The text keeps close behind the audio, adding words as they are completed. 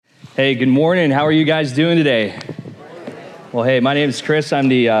Hey, good morning. How are you guys doing today? Well, hey, my name is Chris. I'm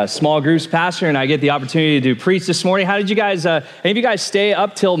the small groups pastor, and I get the opportunity to preach this morning. How did you guys, any of you guys stay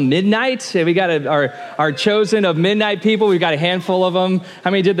up till midnight? We got our chosen of midnight people. We've got a handful of them.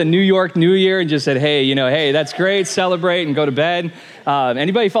 How many did the New York New Year and just said, hey, that's great, celebrate and go to bed?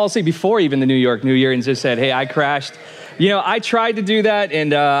 Anybody fall asleep before even the New York New Year and just said, hey, I crashed? I tried to do that,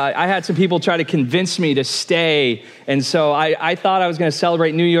 and I had some people try to convince me to stay. And so I thought I was going to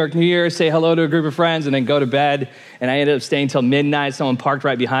celebrate New York New Year, say hello to a group of friends, and then go to bed. And I ended up staying till midnight. Someone parked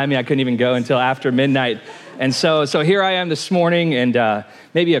right behind me. I couldn't even go until after midnight. And so here I am this morning, and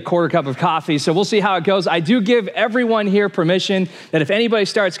maybe a quarter cup of coffee. So we'll see how it goes. I do give everyone here permission that if anybody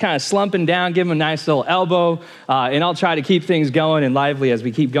starts kind of slumping down, give them a nice little elbow, and I'll try to keep things going and lively as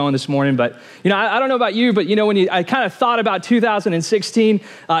we keep going this morning. But, I don't know about you, but, I kind of thought about 2016,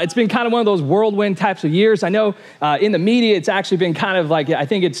 it's been kind of one of those whirlwind types of years. I know in the media, it's actually been kind of like, I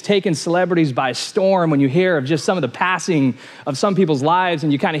think it's taken celebrities by storm when you hear of just some of the passing of some people's lives,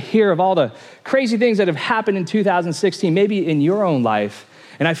 and you kind of hear of all the crazy things that have happened in 2016, maybe in your own life.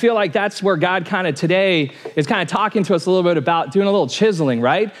 And I feel like that's where God kind of today is kind of talking to us a little bit about doing a little chiseling,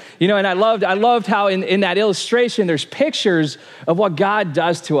 right? And I loved how in that illustration, there's pictures of what God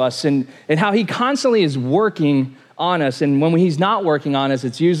does to us and how he constantly is working on us. And when he's not working on us,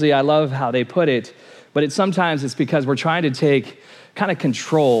 it's usually, I love how they put it, but sometimes it's because we're trying to take kind of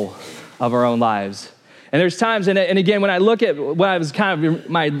control of our own lives. And there's times, and again, when I look at what I was kind of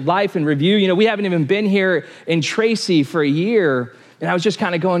my life in review, we haven't even been here in Tracy for a year. And I was just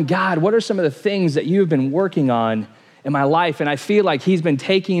kind of going, God, what are some of the things that you've been working on in my life? And I feel like he's been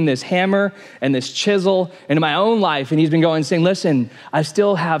taking this hammer and this chisel into my own life. And he's been going saying, listen, I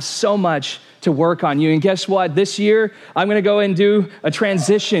still have so much to work on you. And guess what? This year, I'm going to go and do a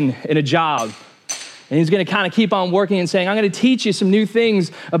transition in a job. And he's going to kind of keep on working and saying, I'm going to teach you some new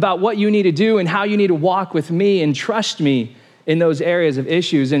things about what you need to do and how you need to walk with me and trust me in those areas of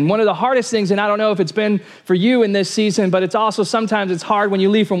issues. And one of the hardest things, and I don't know if it's been for you in this season, but it's also sometimes it's hard when you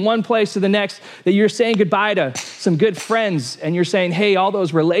leave from one place to the next that you're saying goodbye to some good friends and you're saying, hey, all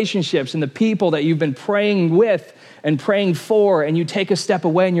those relationships and the people that you've been praying with and praying for, and you take a step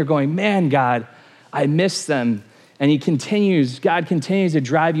away and you're going, man, God, I miss them. And God continues to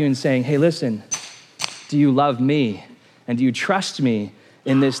drive you and saying, hey, listen, do you love me? And do you trust me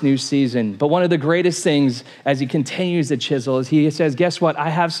in this new season? But one of the greatest things as he continues to chisel is he says, guess what? I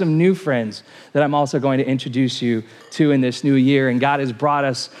have some new friends that I'm also going to introduce you to in this new year. And God has brought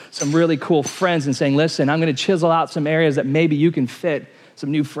us some really cool friends and saying, listen, I'm going to chisel out some areas that maybe you can fit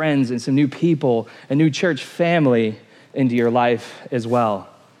some new friends and some new people, a new church family into your life as well.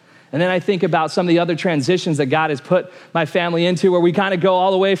 And then I think about some of the other transitions that God has put my family into where we kind of go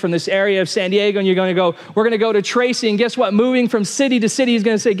all the way from this area of San Diego and we're going to go to Tracy. And guess what? Moving from city to city, he's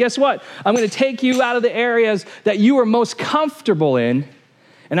going to say, guess what? I'm going to take you out of the areas that you are most comfortable in.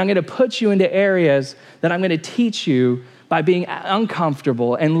 And I'm going to put you into areas that I'm going to teach you by being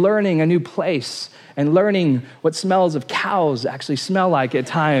uncomfortable and learning a new place and learning what smells of cows actually smell like at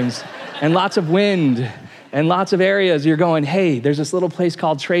times and lots of wind. And lots of areas you're going, hey, there's this little place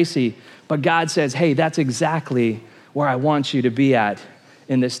called Tracy. But God says, hey, that's exactly where I want you to be at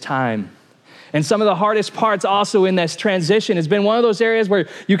in this time. And some of the hardest parts also in this transition has been one of those areas where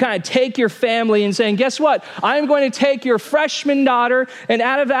you kind of take your family and saying, guess what? I'm going to take your freshman daughter and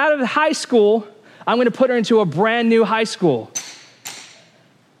out of high school, I'm going to put her into a brand new high school.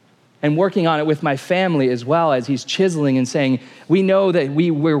 And working on it with my family as well as he's chiseling and saying, we know that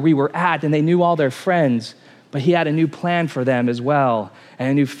where we were at and they knew all their friends, but he had a new plan for them as well and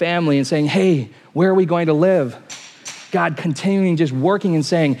a new family and saying, hey, where are we going to live? God continuing just working and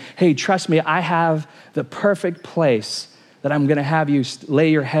saying, hey, trust me, I have the perfect place that I'm going to have you lay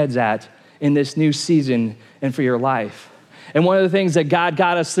your heads at in this new season and for your life. And one of the things that God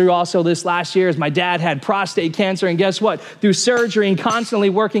got us through also this last year is my dad had prostate cancer. And guess what? Through surgery and constantly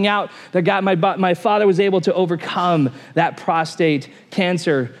working out, my father was able to overcome that prostate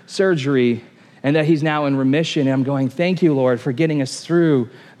cancer surgery and that he's now in remission. And I'm going, thank you, Lord, for getting us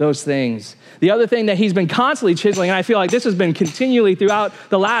through those things. The other thing that he's been constantly chiseling, and I feel like this has been continually throughout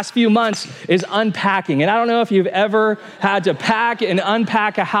the last few months, is unpacking. And I don't know if you've ever had to pack and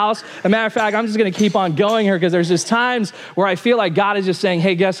unpack a house. As a matter of fact, I'm just going to keep on going here because there's just times where I feel like God is just saying,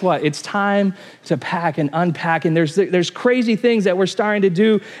 hey, guess what? It's time to pack and unpack. And there's crazy things that we're starting to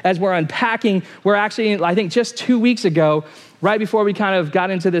do as we're unpacking. We're actually, I think just 2 weeks ago, right before we kind of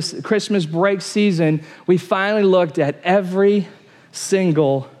got into this Christmas break season, we finally looked at every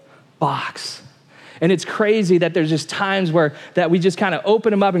single box. And it's crazy that there's just times where that we just kind of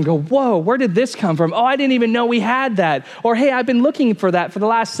open them up and go, whoa, where did this come from? Oh, I didn't even know we had that. Or, hey, I've been looking for that for the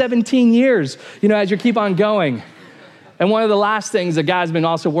last 17 years, as you keep on going. And one of the last things that God's been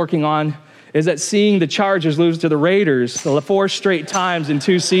also working on is that seeing the Chargers lose to the Raiders the 4 straight times in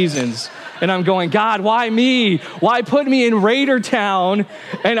 2 seasons. And I'm going, God, why me? Why put me in Raider Town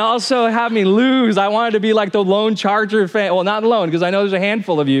and also have me lose? I wanted to be like the lone Charger fan. Well, not alone, because I know there's a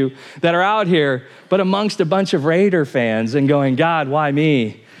handful of you that are out here, but amongst a bunch of Raider fans and going, God, why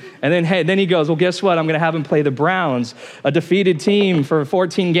me? And then he goes, well, guess what? I'm going to have him play the Browns, a defeated team for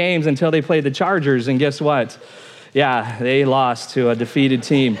 14 games until they played the Chargers. And guess what? Yeah, they lost to a defeated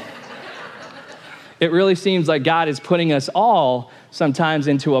team. It really seems like God is putting us all sometimes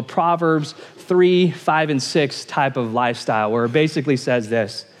into a Proverbs 3, 5, and 6 type of lifestyle where it basically says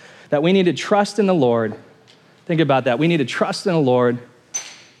this, that we need to trust in the Lord. Think about that. We need to trust in the Lord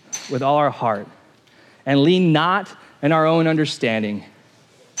with all our heart and lean not in our own understanding.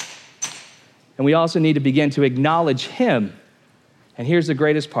 And we also need to begin to acknowledge him. And here's the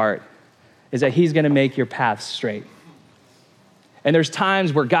greatest part, is that he's going to make your path straight. And there's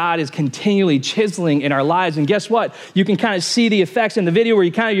times where God is continually chiseling in our lives. And guess what? You can kind of see the effects in the video where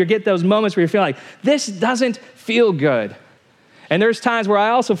you get those moments where you feel like, this doesn't feel good. And there's times where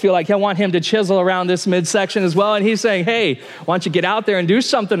I also feel like I want him to chisel around this midsection as well. And he's saying, hey, why don't you get out there and do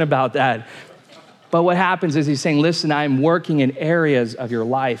something about that? But what happens is he's saying, listen, I'm working in areas of your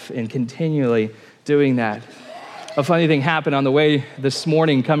life and continually doing that. A funny thing happened on the way this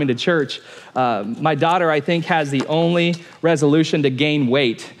morning coming to church. My daughter, I think, has the only resolution to gain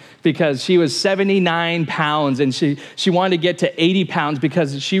weight because she was 79 pounds and she wanted to get to 80 pounds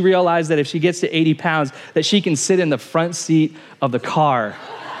because she realized that if she gets to 80 pounds, that she can sit in the front seat of the car.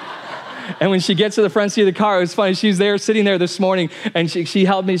 And when she gets to the front seat of the car, it was funny. She was there, sitting there this morning, and she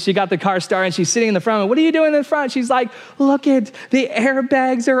helped me. She got the car started, and she's sitting in the front. What are you doing in the front? She's like, look at the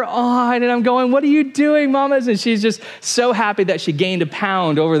airbags are on. And I'm going, what are you doing, mamas? And she's just so happy that she gained a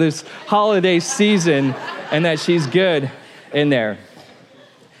pound over this holiday season and that she's good in there.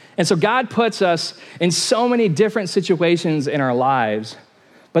 And so God puts us in so many different situations in our lives,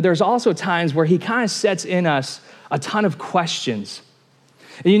 but there's also times where he kind of sets in us a ton of questions.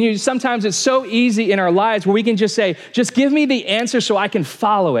 And sometimes it's so easy in our lives where we can just say, just give me the answer so I can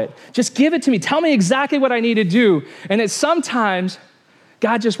follow it. Just give it to me. Tell me exactly what I need to do. And that sometimes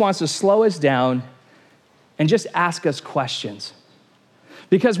God just wants to slow us down and just ask us questions.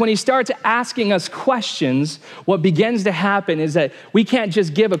 Because when he starts asking us questions, what begins to happen is that we can't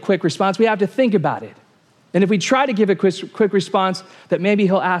just give a quick response. We have to think about it. And if we try to give a quick response, that maybe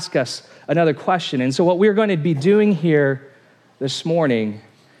he'll ask us another question. And so what we're going to be doing here this morning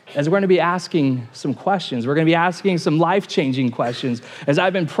is we're going to be asking some questions. We're going to be asking some life-changing questions. As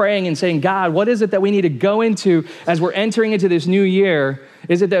I've been praying and saying, God, what is it that we need to go into as we're entering into this new year?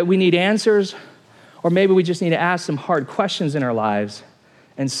 Is it that we need answers? Or maybe we just need to ask some hard questions in our lives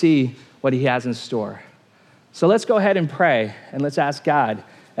and see what he has in store. So let's go ahead and pray, and let's ask God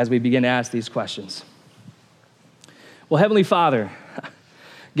as we begin to ask these questions. Well, Heavenly Father,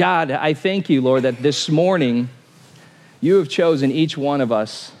 God, I thank you, Lord, that this morning you have chosen each one of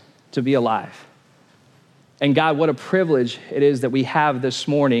us to be alive. And God, what a privilege it is that we have this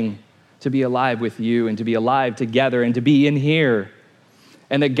morning to be alive with you and to be alive together and to be in here.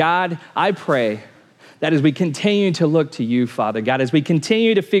 And that God, I pray that as we continue to look to you, Father, God, as we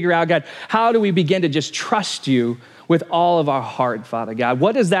continue to figure out, God, how do we begin to just trust you with all of our heart, Father God?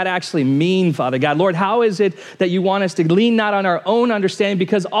 What does that actually mean, Father God? Lord, how is it that you want us to lean not on our own understanding?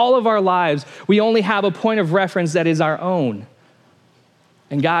 Because all of our lives, we only have a point of reference that is our own.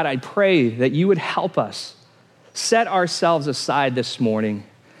 And God, I pray that you would help us set ourselves aside this morning.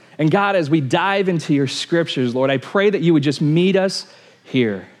 And God, as we dive into your scriptures, Lord, I pray that you would just meet us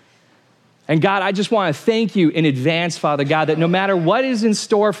here. And God, I just want to thank you in advance, Father God, that no matter what is in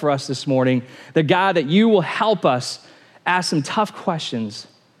store for us this morning, that God, that you will help us ask some tough questions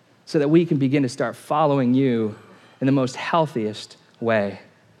so that we can begin to start following you in the most healthiest way.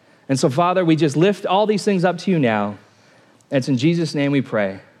 And so, Father, we just lift all these things up to you now. And it's in Jesus' name we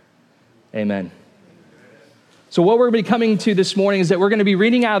pray. Amen. So what we're going to be coming to this morning is that we're going to be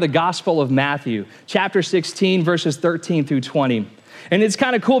reading out of the Gospel of Matthew, chapter 16, verses 13 through 20. And it's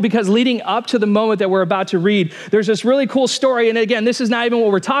kind of cool because leading up to the moment that we're about to read, there's this really cool story. And again, this is not even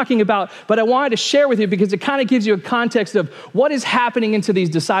what we're talking about, but I wanted to share with you because it kind of gives you a context of what is happening into these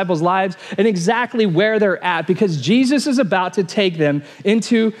disciples' lives and exactly where they're at, because Jesus is about to take them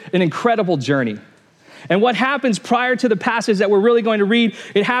into an incredible journey. And what happens prior to the passage that we're really going to read,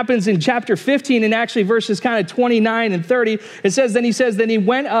 it happens in chapter 15 and actually verses kind of 29 and 30. It says, then he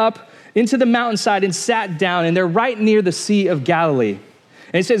went up into the mountainside and sat down, and they're right near the Sea of Galilee.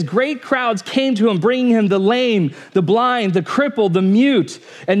 And it says, great crowds came to him, bringing him the lame, the blind, the crippled, the mute,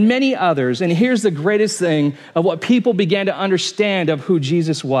 and many others. And here's the greatest thing of what people began to understand of who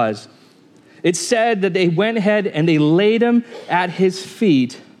Jesus was. It said that they went ahead and they laid him at his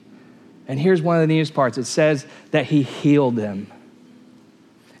feet. And here's one of the neatest parts. It says that he healed them.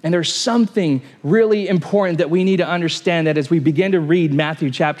 And there's something really important that we need to understand that as we begin to read Matthew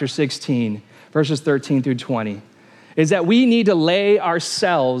chapter 16, verses 13 through 20. Is that we need to lay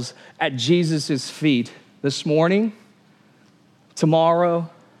ourselves at Jesus' feet this morning, tomorrow,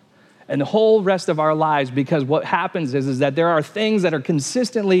 and the whole rest of our lives, because what happens is that there are things that are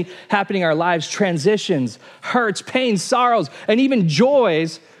consistently happening in our lives, transitions, hurts, pains, sorrows, and even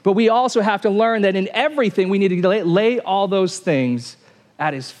joys, but we also have to learn that in everything we need to lay all those things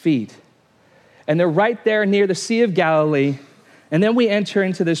at his feet. And they're right there near the Sea of Galilee. And then we enter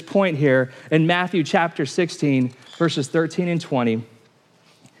into this point here in Matthew chapter 16, verses 13 and 20,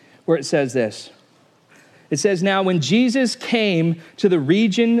 where it says this. It says, now when Jesus came to the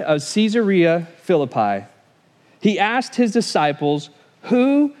region of Caesarea Philippi, he asked his disciples,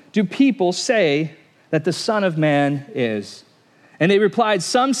 who do people say that the Son of Man is? And they replied,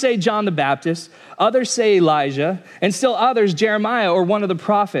 some say John the Baptist, others say Elijah, and still others Jeremiah or one of the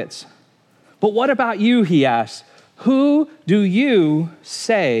prophets. But what about you, he asked, who do you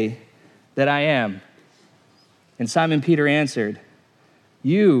say that I am? And Simon Peter answered,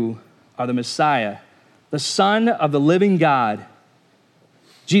 you are the Messiah, the Son of the living God.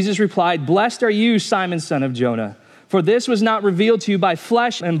 Jesus replied, blessed are you, Simon, son of Jonah, for this was not revealed to you by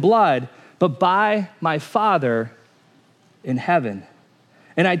flesh and blood, but by my Father in heaven.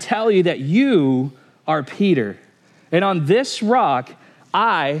 And I tell you that you are Peter, and on this rock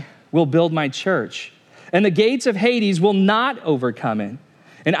I will build my church, and the gates of Hades will not overcome it.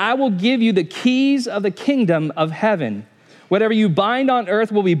 And I will give you the keys of the kingdom of heaven. Whatever you bind on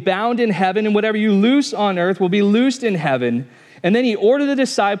earth will be bound in heaven, and whatever you loose on earth will be loosed in heaven. And then he ordered the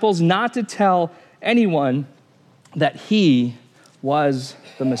disciples not to tell anyone that he was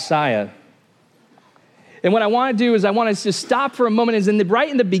the Messiah. And what I want to do is I want to just stop for a moment. Right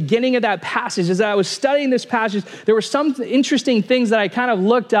in the beginning of that passage, as I was studying this passage, there were some interesting things that I kind of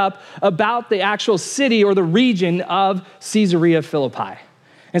looked up about the actual city or the region of Caesarea Philippi.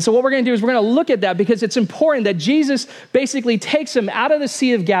 And so what we're going to do is we're going to look at that because it's important that Jesus basically takes him out of the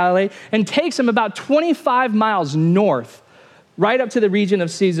Sea of Galilee and takes him about 25 miles north, right up to the region of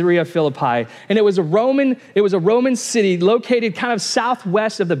Caesarea Philippi. And it was a Roman city located kind of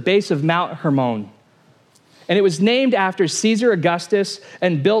southwest of the base of Mount Hermon. And it was named after Caesar Augustus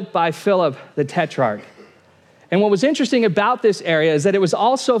and built by Philip the Tetrarch. And what was interesting about this area is that it was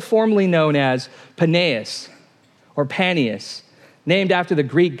also formerly known as Paneas or Paneas, named after the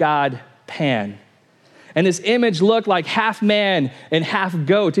Greek god Pan. And this image looked like half man and half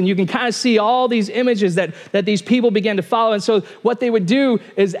goat. And you can kind of see all these images that these people began to follow. And so what they would do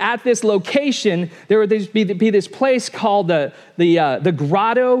is at this location, there would be this place called the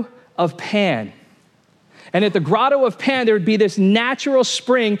Grotto of Pan. And at the Grotto of Pan, there would be this natural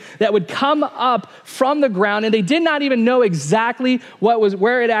spring that would come up from the ground, and they did not even know exactly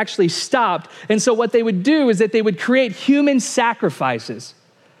where it actually stopped. And so what they would do is that they would create human sacrifices.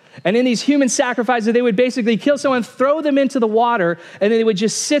 And in these human sacrifices, they would basically kill someone, throw them into the water, and then they would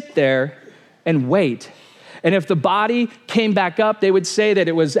just sit there and wait. And if the body came back up, they would say that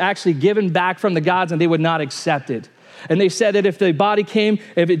it was actually given back from the gods, and they would not accept it. And they said that if the body came,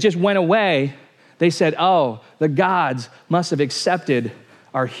 if it just went away, they said, oh, the gods must have accepted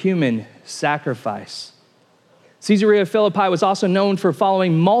our human sacrifice. Caesarea Philippi was also known for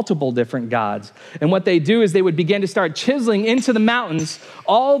following multiple different gods. And what they do is they would begin to start chiseling into the mountains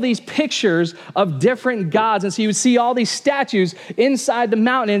all these pictures of different gods. And so you would see all these statues inside the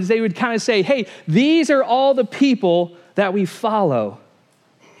mountain, and they would kind of say, hey, these are all the people that we follow.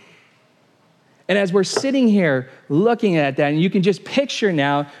 And as we're sitting here looking at that, and you can just picture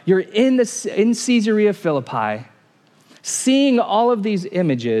now, you're in Caesarea Philippi, seeing all of these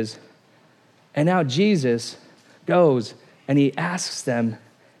images, and now Jesus goes and he asks them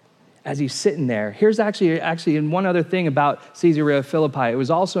as he's sitting there. Here's actually one other thing about Caesarea Philippi. It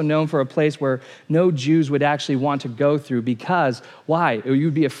was also known for a place where no Jews would actually want to go through because, why?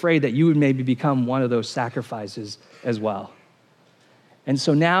 You'd be afraid that you would maybe become one of those sacrifices as well. And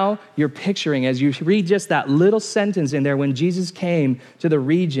so now you're picturing, as you read just that little sentence in there, when Jesus came to the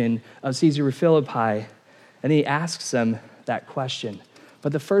region of Caesarea Philippi, and he asks them that question.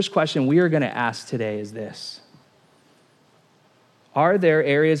 But the first question we are going to ask today is this: are there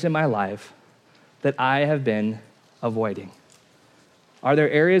areas in my life that I have been avoiding? Are there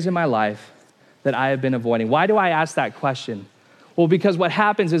areas in my life that I have been avoiding? Why do I ask that question? Well, because what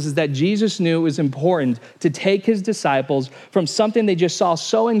happens is that Jesus knew it was important to take his disciples from something they just saw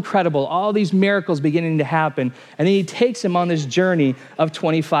so incredible, all these miracles beginning to happen, and then he takes them on this journey of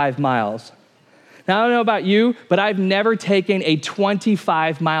 25 miles. Now, I don't know about you, but I've never taken a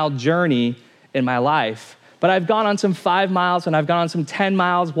 25-mile journey in my life. But I've gone on some 5 miles, and I've gone on some 10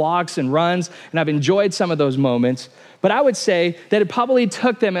 miles, walks and runs, and I've enjoyed some of those moments. But I would say that it probably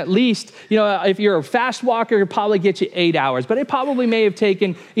took them at least, if you're a fast walker, it'll probably get you 8 hours. But it probably may have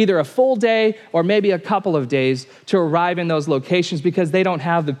taken either a full day or maybe a couple of days to arrive in those locations because they don't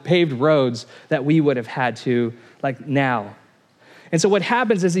have the paved roads that we would have had to, like now. And so what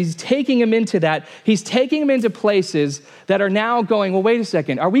happens is he's taking them into that. He's taking them into places that are now going, well, wait a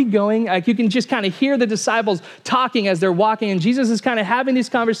second. Are we going? Like you can just kind of hear the disciples talking as they're walking. And Jesus is kind of having these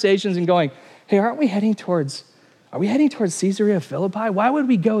conversations and going, hey, are we heading towards Caesarea Philippi? Why would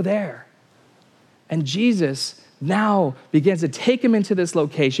we go there? And Jesus now begins to take them into this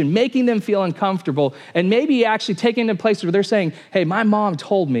location, making them feel uncomfortable, and maybe actually taking them to places where they're saying, hey, my mom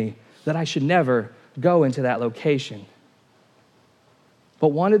told me that I should never go into that location.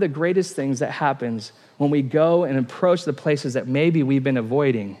 But one of the greatest things that happens when we go and approach the places that maybe we've been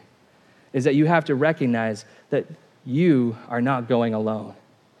avoiding is that you have to recognize that you are not going alone.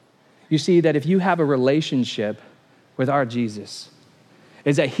 You see, that if you have a relationship with our Jesus,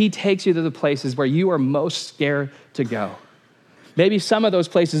 is that he takes you to the places where you are most scared to go. Maybe some of those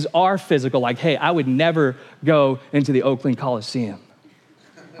places are physical, like, hey, I would never go into the Oakland Coliseum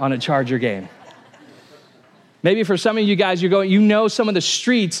on a Charger game. Maybe for some of you guys, some of the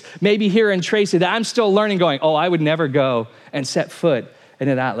streets, maybe here in Tracy, that I'm still learning going, oh, I would never go and set foot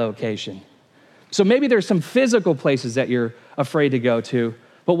into that location. So maybe there's some physical places that you're afraid to go to,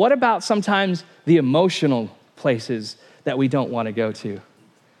 but what about sometimes the emotional places that we don't want to go to?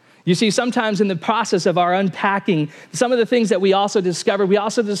 You see, sometimes in the process of our unpacking, some of the things that we also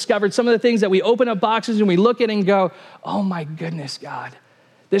discovered some of the things that we open up boxes and we look at and go, oh my goodness, God.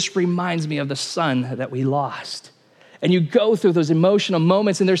 This reminds me of the son that we lost. And you go through those emotional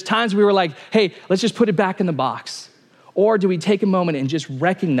moments, and there's times we were like, hey, let's just put it back in the box. Or do we take a moment and just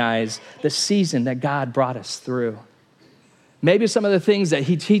recognize the season that God brought us through? Maybe some of the things that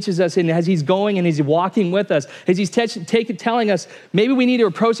he teaches us, and as he's going and he's walking with us, as he's telling us, maybe we need to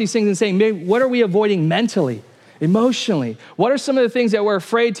approach these things and saying, maybe what are we avoiding mentally? Emotionally, what are some of the things that we're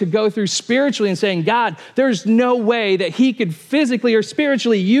afraid to go through spiritually and saying, God, there's no way that he could physically or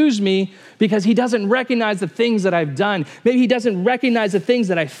spiritually use me because he doesn't recognize the things that I've done. Maybe he doesn't recognize the things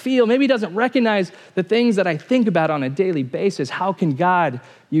that I feel. Maybe he doesn't recognize the things that I think about on a daily basis. How can God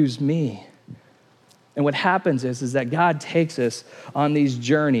use me? And what happens is that God takes us on these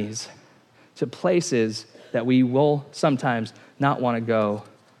journeys to places that we will sometimes not want to go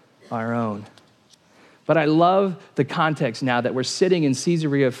on our own. But I love the context now that we're sitting in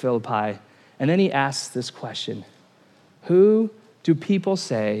Caesarea Philippi, and then he asks this question: who do people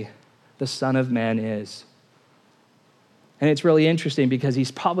say the Son of Man is? And it's really interesting because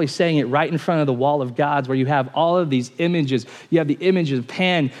he's probably saying it right in front of the wall of gods where you have all of these images. You have the image of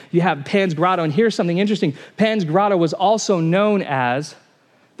Pan, you have Pan's Grotto, and here's something interesting. Pan's Grotto was also known as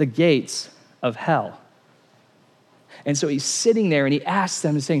the gates of hell. And so he's sitting there and he asks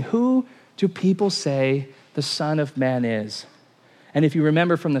them and saying, who do people say the Son of Man is? And if you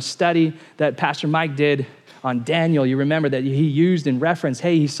remember from the study that Pastor Mike did on Daniel, you remember that he used in reference,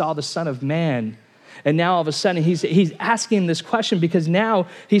 hey, he saw the Son of Man. And now all of a sudden he's asking this question because now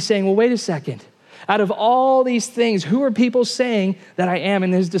he's saying, well, wait a second. Out of all these things, who are people saying that I am?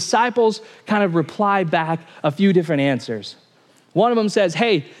 And his disciples kind of reply back a few different answers. One of them says,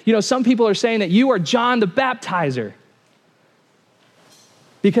 hey, some people are saying that you are John the Baptizer.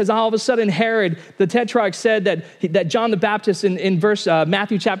 Because all of a sudden Herod, the tetrarch, said that John the Baptist in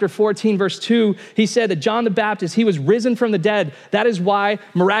Matthew chapter 14, verse 2, he said that John the Baptist, he was risen from the dead. That is why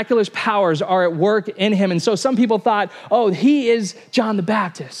miraculous powers are at work in him. And so some people thought, oh, he is John the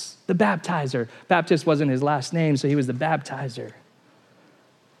Baptist, the baptizer. Baptist wasn't his last name, so he was the baptizer.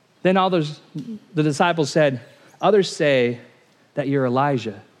 Then the disciples said, others say that you're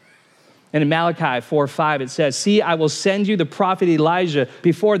Elijah. And in Malachi 4:5, it says, see, I will send you the prophet Elijah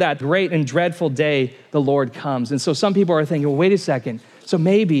before that great and dreadful day the Lord comes. And so some people are thinking, well, wait a second. So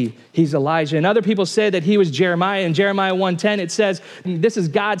maybe he's Elijah. And other people say that he was Jeremiah. In Jeremiah 1:10, it says, this is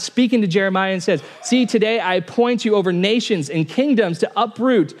God speaking to Jeremiah and says, see, today I appoint you over nations and kingdoms to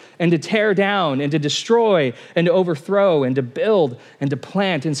uproot and to tear down and to destroy and to overthrow and to build and to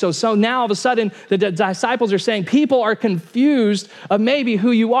plant. And so now all of a sudden, the disciples are saying, people are confused of maybe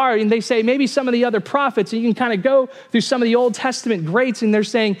who you are. And they say, maybe some of the other prophets, and you can kind of go through some of the Old Testament greats, and they're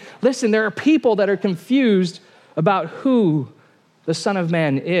saying, listen, there are people that are confused about who the Son of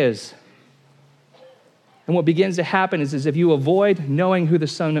Man is. And what begins to happen is if you avoid knowing who the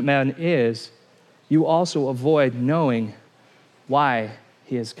Son of Man is, you also avoid knowing why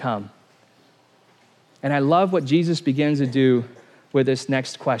he has come. And I love what Jesus begins to do with this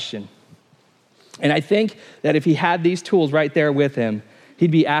next question. And I think that if he had these tools right there with him,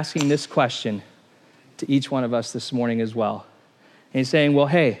 he'd be asking this question to each one of us this morning as well. And he's saying, well,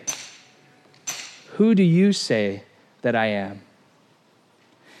 hey, who do you say that I am?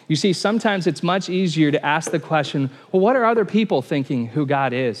 You see, sometimes it's much easier to ask the question, well, what are other people thinking who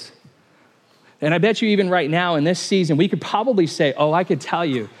God is? And I bet you even right now in this season, we could probably say, oh, I could tell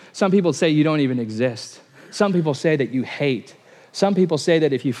you. Some people say you don't even exist. Some people say that you hate. Some people say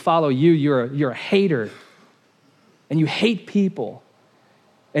that if you follow you, you're a hater. And you hate people.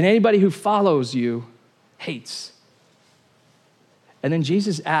 And anybody who follows you hates. And then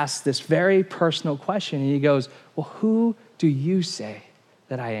Jesus asks this very personal question, and he goes, well, who do you say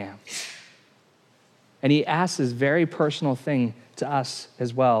that I am? And he asks this very personal thing to us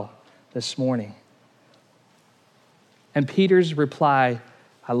as well this morning. And Peter's reply,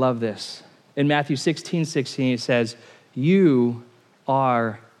 I love this. In Matthew 16:16, it says, you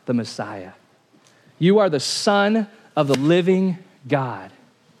are the Messiah. You are the Son of the living God.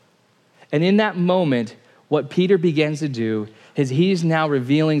 And in that moment, what Peter begins to do is he's now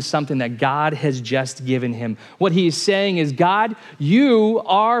revealing something that God has just given him. What he's saying is, God, you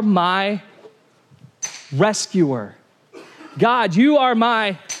are my rescuer. God, you are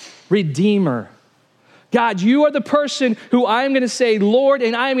my redeemer. God, you are the person who I'm going to say, Lord,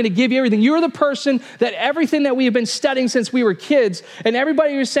 and I'm going to give you everything. You're the person that everything that we have been studying since we were kids, and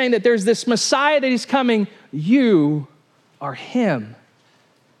everybody who's saying that there's this Messiah that is coming, you are him.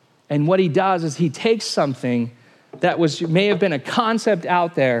 And what he does is he takes something that may have been a concept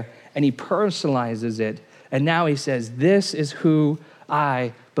out there, and he personalizes it. And now he says, this is who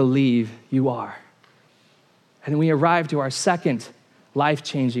I believe you are. And we arrive to our second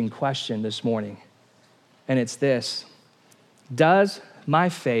life-changing question this morning. And it's this: does my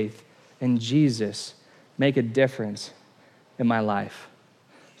faith in Jesus make a difference in my life?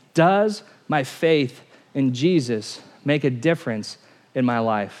 Does my faith in Jesus make a difference in my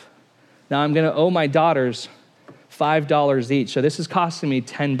life? Now, I'm going to owe my daughters $5 each. So this is costing me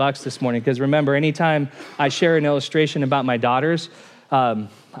 $10 this morning, because remember, anytime I share an illustration about my daughters, I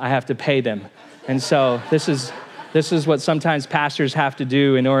have to pay them. And so this is what sometimes pastors have to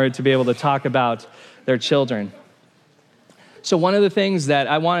do in order to be able to talk about their children. So one of the things that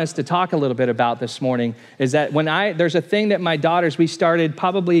I want us to talk a little bit about this morning is that there's a thing that my daughters, we started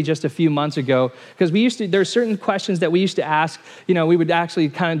probably just a few months ago, because there's certain questions that we used to ask. You know, we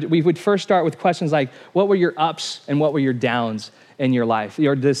would first start with questions like, what were your ups and what were your downs in your life,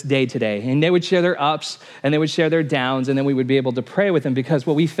 or this day today? And they would share their ups and they would share their downs, and then we would be able to pray with them, because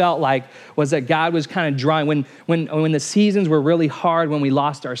what we felt like was that God was kind of drawing, when the seasons were really hard, when we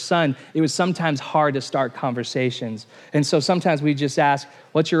lost our son, it was sometimes hard to start conversations. And so sometimes we just ask,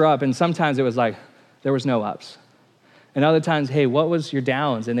 what's your up? And sometimes it was like, there was no ups. And other times, hey, what was your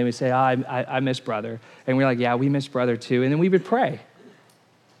downs? And they would say, I miss brother. And we're like, yeah, we miss brother too. And then we would pray.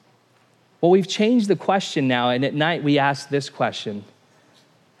 Well, we've changed the question now, and at night we ask this question: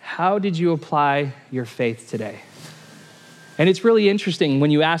 how did you apply your faith today? And it's really interesting when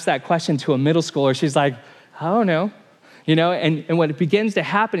you ask that question to a middle schooler. She's like, I don't know. You know, and what begins to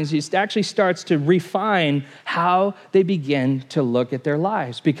happen is it actually starts to refine how they begin to look at their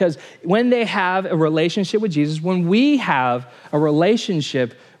lives. Because when they have a relationship with Jesus, when we have a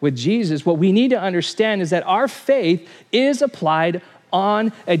relationship with Jesus, what we need to understand is that our faith is applied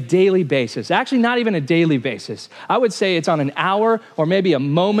on a daily basis. Actually, not even a daily basis. I would say it's on an hour or maybe a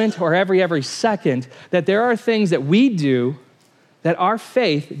moment or every second, that there are things that we do that our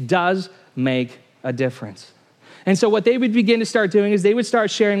faith does make a difference. And so what they would begin to start doing is they would start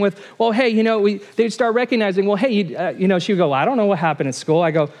sharing with, well, hey, they'd start recognizing, well, hey, she would go, well, I don't know what happened at school.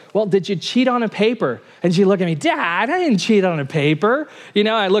 I go, well, did you cheat on a paper? And she'd look at me, Dad, I didn't cheat on a paper.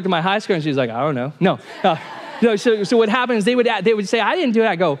 I look at my high school and she's like, I don't know. No, so what happened is they would say, I didn't do it.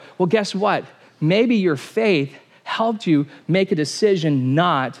 I go, well, guess what? Maybe your faith helped you make a decision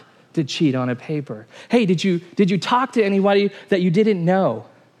not to cheat on a paper? Hey, did you talk to anybody that you didn't know?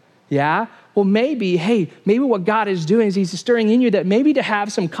 Yeah? Well, maybe what God is doing is he's stirring in you that maybe to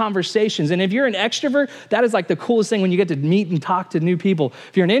have some conversations. And if you're an extrovert, that is like the coolest thing when you get to meet and talk to new people.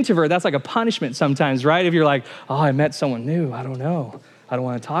 If you're an introvert, that's like a punishment sometimes, right? If you're like, oh, I met someone new, I don't know. I don't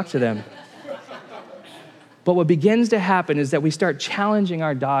want to talk to them. But what begins to happen is that we start challenging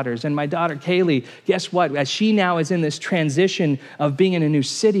our daughters. And my daughter, Kaylee, guess what? As she now is in this transition of being in a new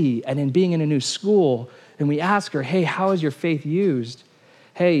city and in being in a new school, and we ask her, hey, how is your faith used?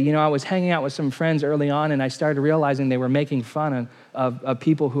 Hey, I was hanging out with some friends early on, and I started realizing they were making fun of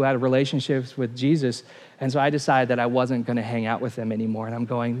people who had relationships with Jesus. And so I decided that I wasn't going to hang out with them anymore. And I'm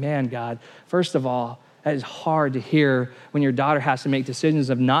going, man, God, first of all, that is hard to hear when your daughter has to make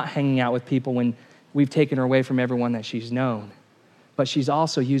decisions of not hanging out with people when we've taken her away from everyone that she's known. But she's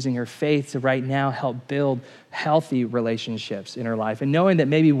also using her faith to right now help build healthy relationships in her life. And knowing that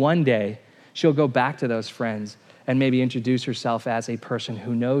maybe one day she'll go back to those friends and maybe introduce herself as a person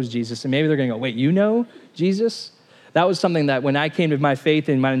who knows Jesus. And maybe they're going to go, wait, you know Jesus? That was something that when I came to my faith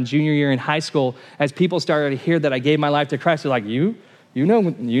in my junior year in high school, as people started to hear that I gave my life to Christ, they're like, you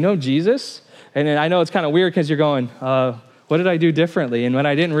know Jesus? And then I know it's kind of weird because you're going, what did I do differently? And what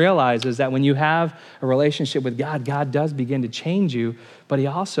I didn't realize is that when you have a relationship with God, God does begin to change you, but he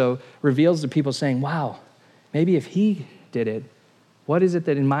also reveals to people saying, wow, maybe if he did it, what is it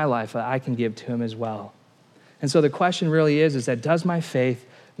that in my life I can give to him as well? And so the question really is that does my faith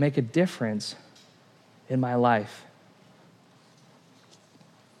make a difference in my life?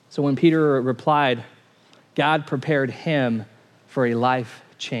 So when Peter replied, God prepared him for a life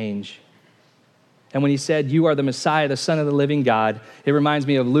change. And when he said, you are the Messiah, the Son of the living God, it reminds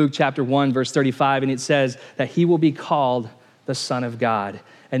me of Luke chapter 1, verse 35, and it says that he will be called the Son of God.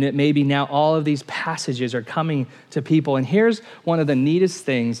 And it may be now all of these passages are coming to people. And here's one of the neatest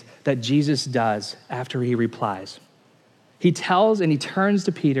things that Jesus does after he replies. He tells and he turns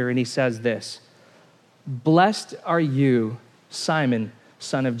to Peter and he says this, blessed are you, Simon,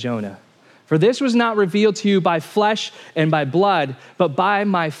 son of Jonah. For this was not revealed to you by flesh and by blood, but by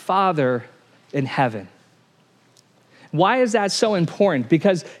my Father in heaven. Why is that so important?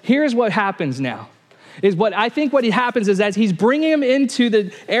 Because here's what happens now. What happens is that he's bringing him into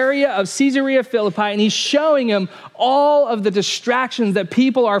the area of Caesarea Philippi and he's showing him all of the distractions that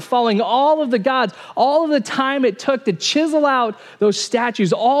people are following, all of the gods, all of the time it took to chisel out those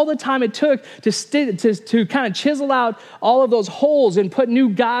statues, all the time it took to kind of chisel out all of those holes and put new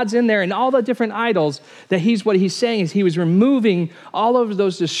gods in there and all the different idols. What he's saying is he was removing all of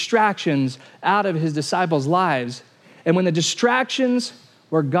those distractions out of his disciples' lives. And when the distractions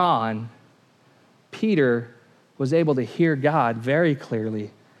were gone, Peter was able to hear God very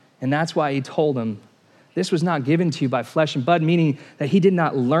clearly. And that's why he told him, this was not given to you by flesh and blood, meaning that he did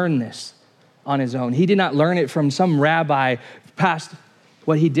not learn this on his own. He did not learn it from some rabbi past.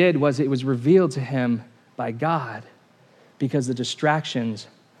 What he did was it was revealed to him by God because the distractions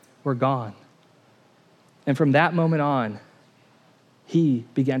were gone. And from that moment on, he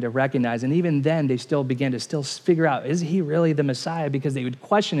began to recognize, and even then they still began to figure out, is he really the Messiah? Because they would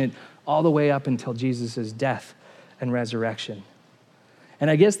question it all the way up until Jesus' death and resurrection.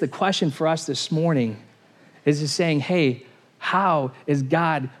 And I guess the question for us this morning is just saying, hey, how is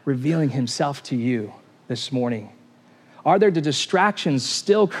God revealing himself to you this morning? Are there the distractions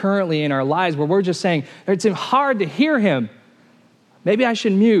still currently in our lives where we're just saying, it's hard to hear him. Maybe I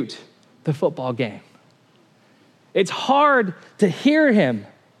should mute the football game. It's hard to hear him,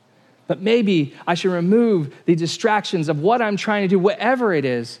 but maybe I should remove the distractions of what I'm trying to do, whatever it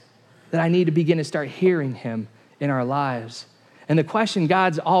is that I need to begin to start hearing him in our lives. And the question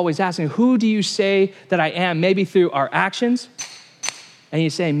God's always asking, who do you say that I am? Maybe through our actions. And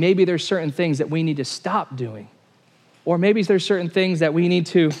he's saying maybe there's certain things that we need to stop doing. Or maybe there's certain things that we need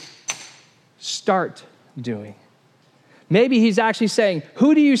to start doing. Maybe he's actually saying,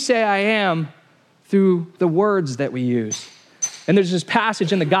 who do you say I am? Through the words that we use. And there's this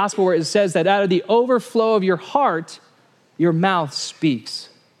passage in the gospel where it says that out of the overflow of your heart, your mouth speaks.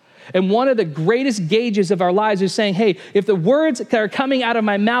 And one of the greatest gauges of our lives is saying, hey, if the words that are coming out of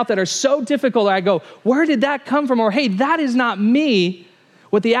my mouth that are so difficult, I go, where did that come from? Or, hey, that is not me.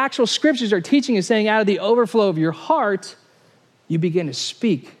 What the actual scriptures are teaching is saying out of the overflow of your heart, you begin to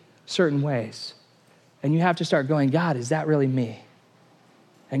speak certain ways. And you have to start going, God, is that really me?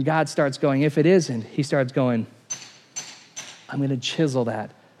 And God starts going, if it isn't, he starts going, I'm going to chisel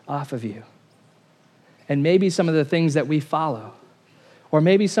that off of you. And maybe some of the things that we follow, or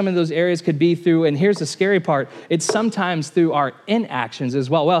maybe some of those areas could be through, and here's the scary part, it's sometimes through our inactions as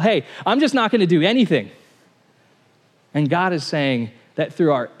well. Well, hey, I'm just not going to do anything. And God is saying, that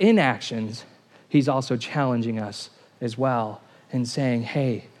through our inactions, he's also challenging us as well and saying,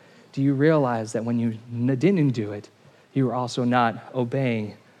 hey, do you realize that when you didn't do it, you were also not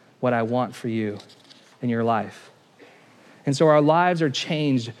obeying what I want for you in your life? And so our lives are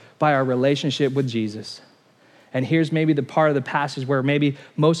changed by our relationship with Jesus. And here's maybe the part of the passage where maybe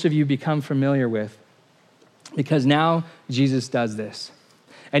most of you become familiar with, because now Jesus does this.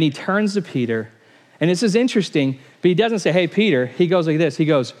 And he turns to Peter, and this is interesting, but he doesn't say, hey, Peter. He goes like this. He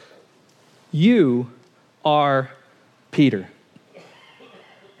goes, you are Peter.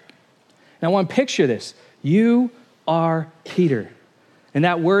 Now I want to picture this. You are Peter. And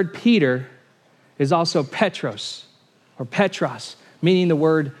that word Peter is also Petros or Petros, meaning the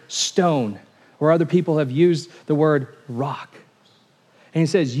word stone, or other people have used the word rock. And he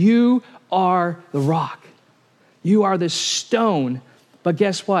says, you are the rock. You are the stone. But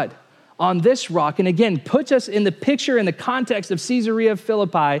guess what? On this rock, and again, puts us in the picture, in the context of Caesarea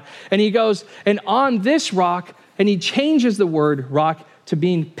Philippi, and he goes, and on this rock, and he changes the word rock to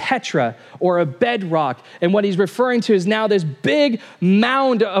being Petra, or a bedrock. And what he's referring to is now this big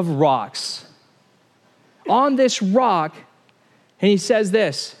mound of rocks. On this rock, and he says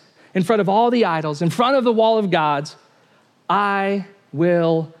this, in front of all the idols, in front of the wall of gods, I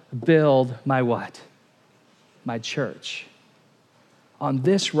will build my what? My church. On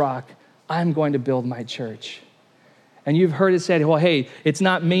this rock, I'm going to build my church. And you've heard it said, well, hey, it's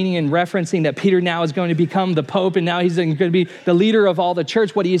not meaning and referencing that Peter now is going to become the Pope and now he's going to be the leader of all the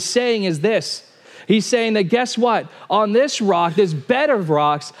church. What he is saying is this. He's saying that guess what? On this rock, this bed of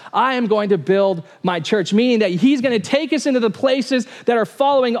rocks, I am going to build my church, meaning that he's going to take us into the places that are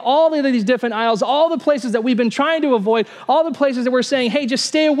following all of these different idols, all the places that we've been trying to avoid, all the places that we're saying, hey, just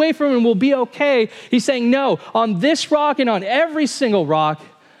stay away from them and we'll be okay. He's saying, no, on this rock and on every single rock,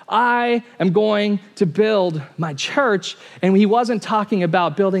 I am going to build my church. And he wasn't talking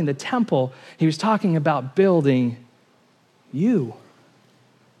about building the temple. He was talking about building you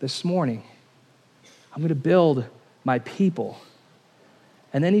this morning. I'm going to build my people.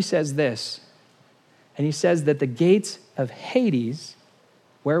 And then he says this, and he says that the gates of Hades,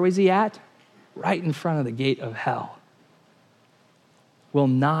 where was he at? Right in front of the gate of hell, will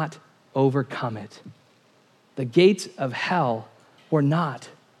not overcome it. The gates of hell will not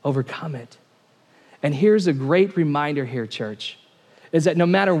overcome it. And here's a great reminder here, church, is that no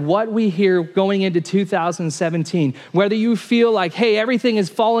matter what we hear going into 2017, whether you feel like, hey, everything is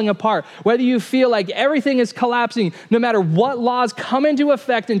falling apart, whether you feel like everything is collapsing, no matter what laws come into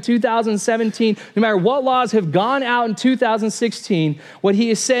effect in 2017, no matter what laws have gone out in 2016, what he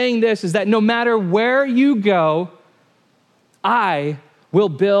is saying this is that no matter where you go, I will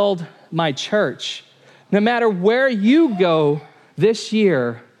build my church. No matter where you go this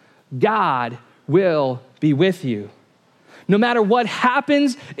year, God will be with you. No matter what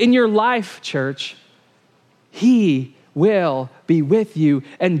happens in your life, church, he will be with you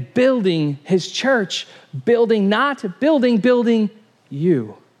and building his church, building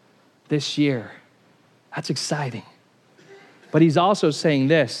you this year. That's exciting. But he's also saying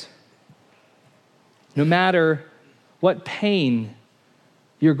this, no matter what pain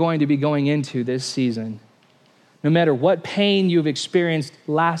you're going to be going into this season, no matter what pain you've experienced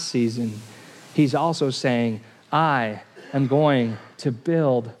last season, he's also saying, I am going to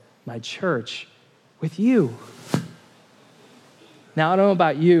build my church with you. Now, I don't know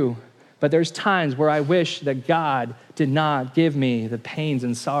about you, but there's times where I wish that God did not give me the pains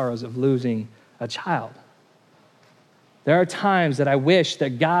and sorrows of losing a child. There are times that I wish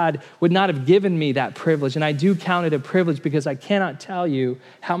that God would not have given me that privilege, and I do count it a privilege because I cannot tell you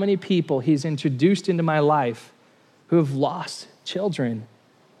how many people he's introduced into my life who have lost children,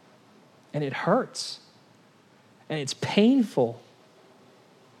 and it hurts, and it's painful.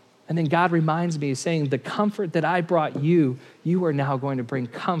 And then God reminds me, saying, the comfort that I brought you, you are now going to bring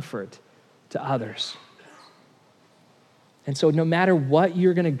comfort to others. And so no matter what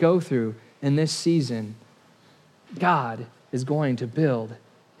you're going to go through in this season, God is going to build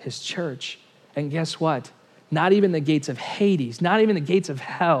his church. And guess what? Not even the gates of Hades, not even the gates of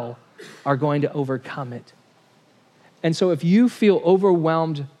hell are going to overcome it. And so if you feel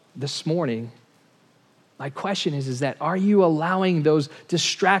overwhelmed this morning, my question is that are you allowing those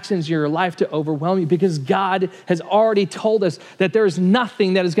distractions in your life to overwhelm you? Because God has already told us that there's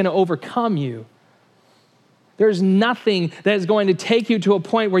nothing that is going to overcome you. There's nothing that is going to take you to a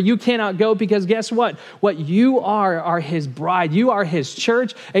point where you cannot go, because guess what? What you are his bride. You are his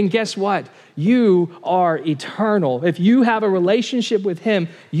church. And guess what? You are eternal. If you have a relationship with him,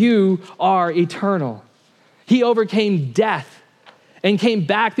 you are eternal. He overcame death and came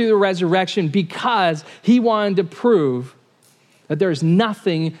back through the resurrection because he wanted to prove that there's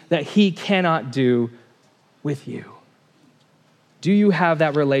nothing that he cannot do with you. Do you have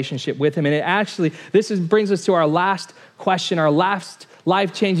that relationship with him? And it actually, brings us to our last question, our last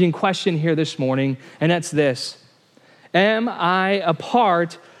life-changing question here this morning, and that's this. Am I a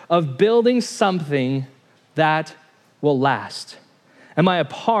part of building something that will last? Am I a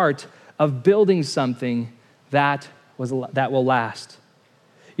part of building something that will last?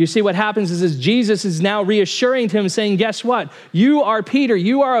 You see, what happens is Jesus is now reassuring him, saying, guess what? You are Peter.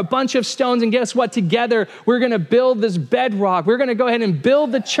 You are a bunch of stones. And guess what? Together, we're going to build this bedrock. We're going to go ahead and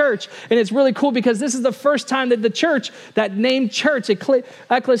build the church. And it's really cool because this is the first time that the church, that name church,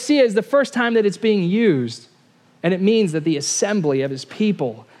 ecclesia, is the first time that it's being used. And it means that the assembly of his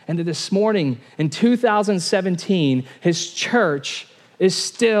people, and that this morning in 2017, his church is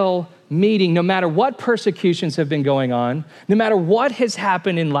still meeting, no matter what persecutions have been going on, no matter what has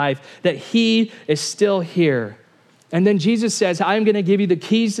happened in life, that he is still here. And then Jesus says, I'm going to give you the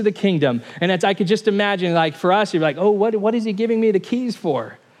keys to the kingdom. And I could just imagine, like for us, you're like, oh, what is he giving me the keys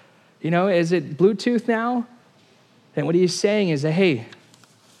for? You know, is it Bluetooth now? And what he's saying is that, hey,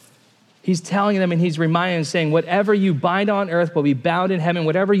 he's telling them and he's reminding them, saying, whatever you bind on earth will be bound in heaven.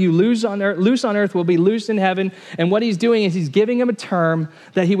 Whatever you loose on earth will be loosed in heaven. And what he's doing is he's giving them a term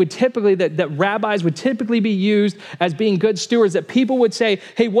that that rabbis would typically be used as being good stewards, that people would say,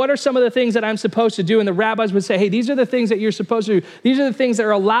 hey, what are some of the things that I'm supposed to do? And the rabbis would say, hey, these are the things that you're supposed to do. These are the things that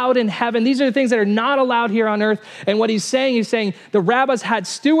are allowed in heaven. These are the things that are not allowed here on earth. And what he's saying the rabbis had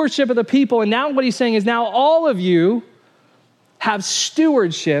stewardship of the people. And now what he's saying is now all of you have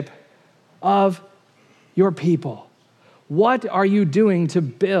stewardship of your people. What are you doing to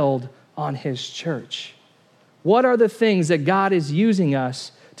build on his church? What are the things that God is using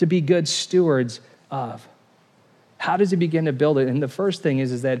us to be good stewards of? How does he begin to build it? And the first thing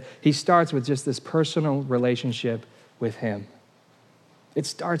is that he starts with just this personal relationship with him. It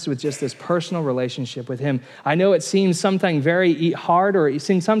starts with just this personal relationship with him. I know it seems something very hard, or it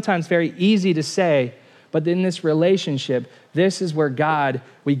seems sometimes very easy to say, but in this relationship, this is where God,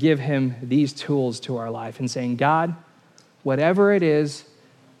 we give him these tools to our life and saying, God, whatever it is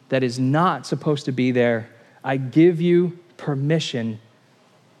that is not supposed to be there, I give you permission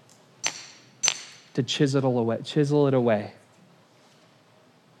to chisel it away.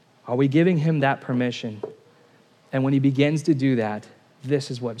 Are we giving him that permission? And when he begins to do that,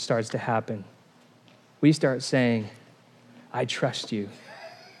 this is what starts to happen. We start saying, I trust you.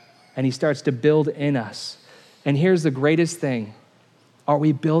 And he starts to build in us. And here's the greatest thing. Are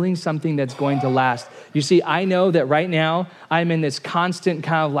we building something that's going to last? You see, I know that right now I'm in this constant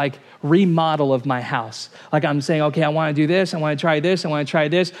kind of like remodel of my house. Like I'm saying, okay, I want to do this. I want to try this. I want to try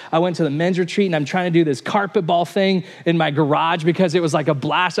this. I went to the men's retreat and I'm trying to do this carpet ball thing in my garage because it was like a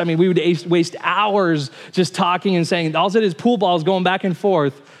blast. I mean, we would waste hours just talking and saying, all it is pool balls going back and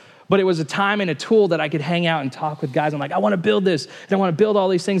forth. But it was a time and a tool that I could hang out and talk with guys. I'm like, I want to build this, and I want to build all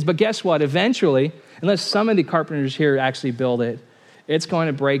these things. But guess what? Eventually, unless some of the carpenters here actually build it, it's going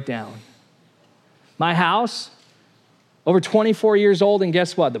to break down. My house, over 24 years old, and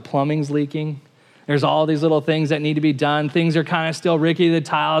guess what? The plumbing's leaking. There's all these little things that need to be done. Things are kind of still rickety. The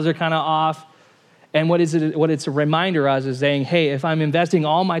tiles are kind of off. And what it's a reminder of is saying, hey, if I'm investing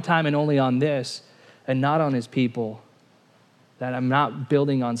all my time and only on this and not on his people, that I'm not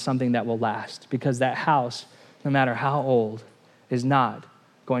building on something that will last, because that house, no matter how old, is not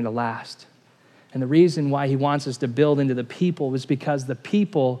going to last. And the reason why he wants us to build into the people is because the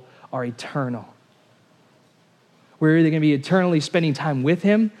people are eternal. We're either going to be eternally spending time with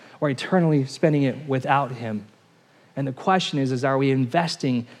him or eternally spending it without him. And the question is are we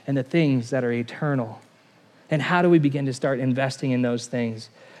investing in the things that are eternal? And how do we begin to start investing in those things?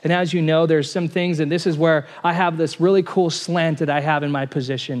 And as you know, there's some things, and this is where I have this really cool slant that I have in my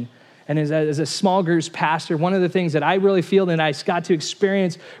position. And as a small groups pastor, one of the things that I really feel that I got to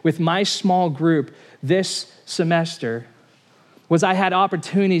experience with my small group this semester was I had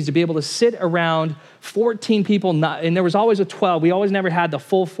opportunities to be able to sit around 14 people, and there was always a 12. We always never had the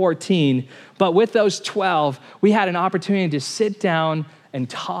full 14. But with those 12, we had an opportunity to sit down and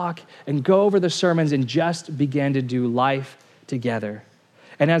talk and go over the sermons and just begin to do life together.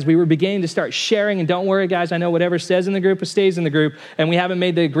 And as we were beginning to start sharing, and don't worry, guys, I know whatever says in the group stays in the group, and we haven't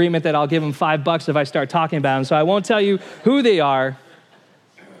made the agreement that I'll give them $5 if I start talking about them, so I won't tell you who they are.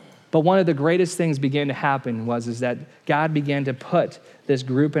 But one of the greatest things began to happen was that God began to put this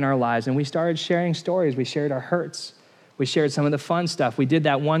group in our lives, and we started sharing stories. We shared our hurts. We shared some of the fun stuff. We did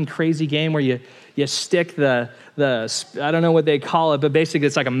that one crazy game where you stick the I don't know what they call it, but basically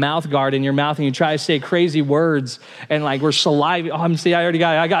it's like a mouth guard in your mouth and you try to say crazy words and like we're saliva. Oh, see,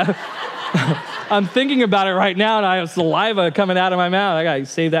 I got I'm thinking about it right now, and I have saliva coming out of my mouth. I got to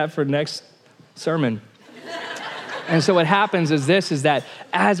save that for next sermon. And so what happens is that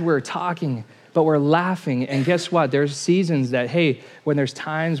as we're talking, but we're laughing, and guess what? There's seasons that, hey, when there's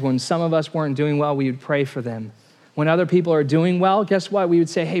times when some of us weren't doing well, we would pray for them. When other people are doing well, guess what? We would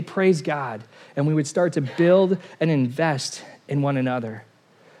say, hey, praise God. And we would start to build and invest in one another.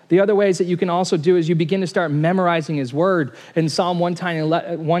 The other ways that you can also do is you begin to start memorizing his word. In Psalm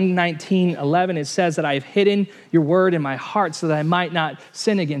 119:11, it says that I have hidden your word in my heart so that I might not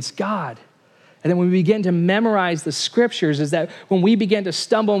sin against God. And then when we begin to memorize the scriptures, is that when we begin to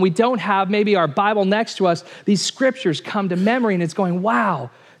stumble and we don't have maybe our Bible next to us, these scriptures come to memory and it's going, wow,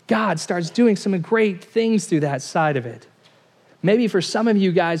 God starts doing some great things through that side of it. Maybe for some of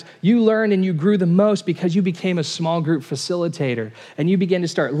you guys, you learned and you grew the most because you became a small group facilitator and you began to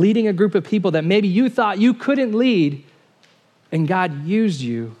start leading a group of people that maybe you thought you couldn't lead, and God used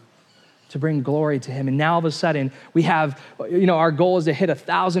you to bring glory to him. And now all of a sudden we have, our goal is to hit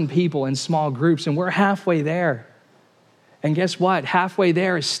 1,000 people in small groups, and we're halfway there. And guess what? Halfway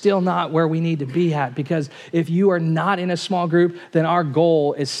there is still not where we need to be at, because if you are not in a small group, then our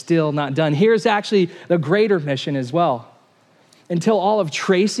goal is still not done. Here's actually the greater mission as well. Until all of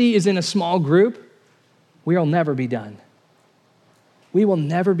Tracy is in a small group, we will never be done. We will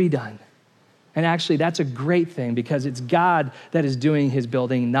never be done. And actually, that's a great thing, because it's God that is doing his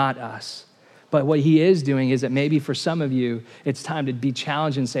building, not us. But what he is doing is that maybe for some of you, it's time to be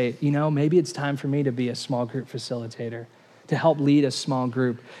challenged and say, maybe it's time for me to be a small group facilitator, to help lead a small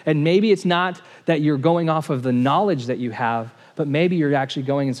group. And maybe it's not that you're going off of the knowledge that you have, but maybe you're actually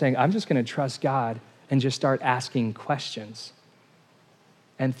going and saying, I'm just going to trust God and just start asking questions.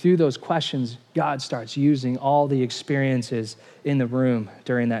 And through those questions, God starts using all the experiences in the room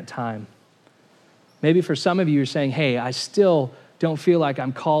during that time. Maybe for some of you, you're saying, hey, I still don't feel like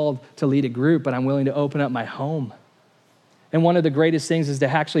I'm called to lead a group, but I'm willing to open up my home. And one of the greatest things is to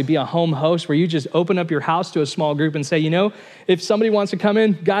actually be a home host, where you just open up your house to a small group and say, if somebody wants to come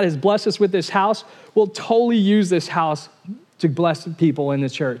in, God has blessed us with this house, we'll totally use this house to bless people in the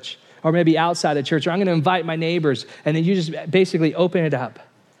church, or maybe outside the church, or I'm going to invite my neighbors. And then you just basically open it up.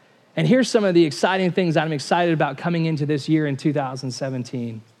 And here's some of the exciting things I'm excited about coming into this year in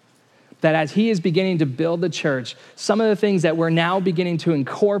 2017. That as he is beginning to build the church, some of the things that we're now beginning to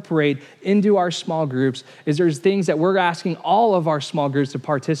incorporate into our small groups is there's things that we're asking all of our small groups to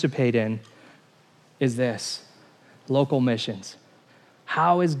participate in, is this: local missions.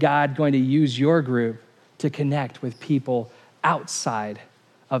 How is God going to use your group to connect with people outside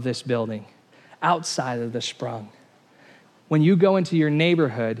of this building, outside of the Sprung? When you go into your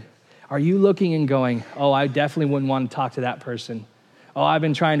neighborhood, are you looking and going, oh, I definitely wouldn't want to talk to that person? Oh, I've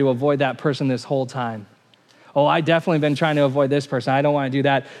been trying to avoid that person this whole time. Oh, I definitely been trying to avoid this person. I don't want to do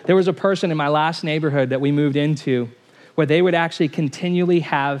that. There was a person in my last neighborhood that we moved into where they would actually continually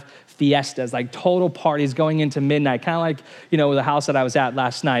have fiestas, like total parties going into midnight, kind of like, the house that I was at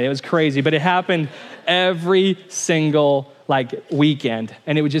last night. It was crazy, but it happened every single weekend,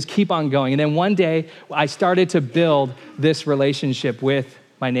 and it would just keep on going. And then one day I started to build this relationship with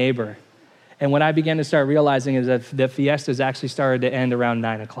my neighbor. And what I began to start realizing is that the fiestas actually started to end around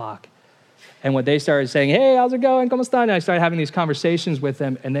 9:00. And what they started saying, hey, how's it going? ¿Cómo están? And I started having these conversations with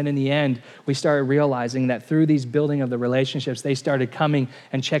them. And then in the end, we started realizing that through these building of the relationships, they started coming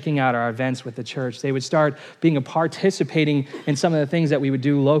and checking out our events with the church. They would start participating in some of the things that we would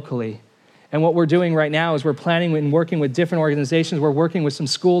do locally. And what we're doing right now is we're planning and working with different organizations. We're working with some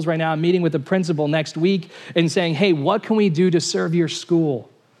schools right now, meeting with the principal next week and saying, hey, what can we do to serve your school?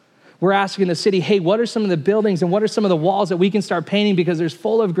 We're asking the city, hey, what are some of the buildings and what are some of the walls that we can start painting, because there's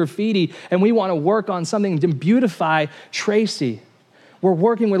full of graffiti and we want to work on something to beautify Tracy. We're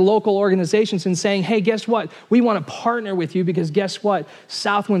working with local organizations and saying, hey, guess what? We want to partner with you, because guess what?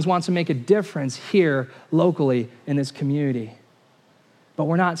 Southwinds wants to make a difference here locally in this community. But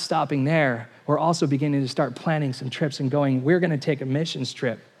we're not stopping there. We're also beginning to start planning some trips and going, we're going to take a missions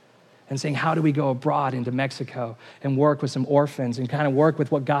trip. And saying, how do we go abroad into Mexico and work with some orphans and kind of work with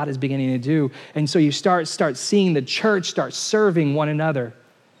what God is beginning to do? And so you start seeing the church start serving one another.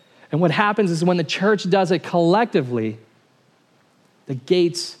 And what happens is when the church does it collectively, the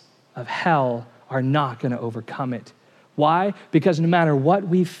gates of hell are not going to overcome it. Why? Because no matter what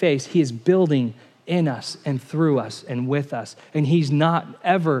we face, he is building in us and through us and with us. And he's not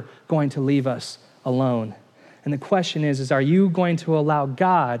ever going to leave us alone. And the question is are you going to allow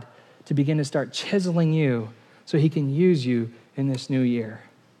God to begin to start chiseling you so he can use you in this new year?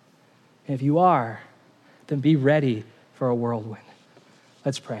 And if you are, then be ready for a whirlwind.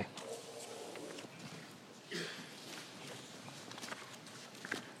 Let's pray.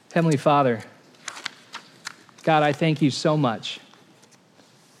 Heavenly Father, God, I thank you so much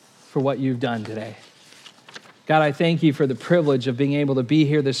for what you've done today. God, I thank you for the privilege of being able to be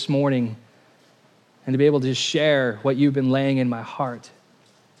here this morning and to be able to share what you've been laying in my heart.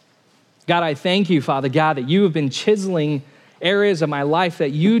 God, I thank you, Father God, that you have been chiseling areas of my life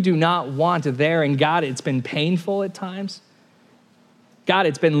that you do not want there. And God, it's been painful at times. God,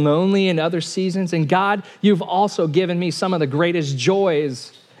 it's been lonely in other seasons. And God, you've also given me some of the greatest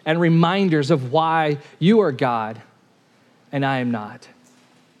joys and reminders of why you are God and I am not.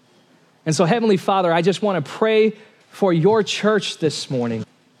 And so, Heavenly Father, I just want to pray for your church this morning,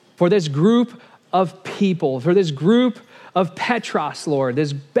 for this group of people, for this group of Petros, Lord,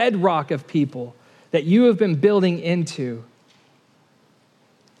 this bedrock of people that you have been building into.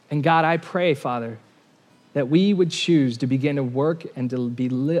 And God, I pray, Father, that we would choose to begin to work and to be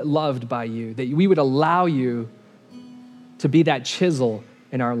loved by you, that we would allow you to be that chisel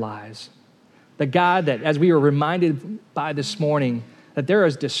in our lives. That God, that as we were reminded by this morning, that there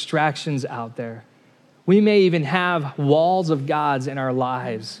is distractions out there. We may even have walls of gods in our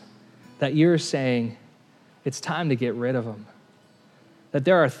lives that you're saying, it's time to get rid of them. That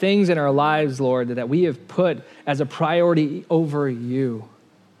there are things in our lives, Lord, that we have put as a priority over you.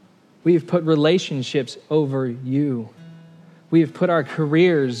 We have put relationships over you. We have put our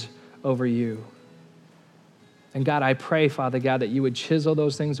careers over you. And God, I pray, Father God, that you would chisel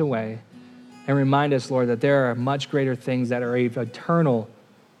those things away and remind us, Lord, that there are much greater things that are of eternal,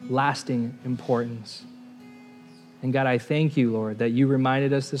 lasting importance. And God, I thank you, Lord, that you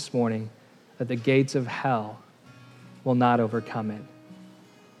reminded us this morning that the gates of hell will not overcome it.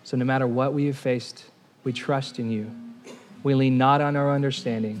 So no matter what we have faced, we trust in you. We lean not on our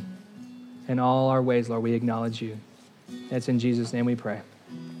understanding. In all our ways, Lord, we acknowledge you. It's in Jesus' name we pray.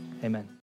 Amen.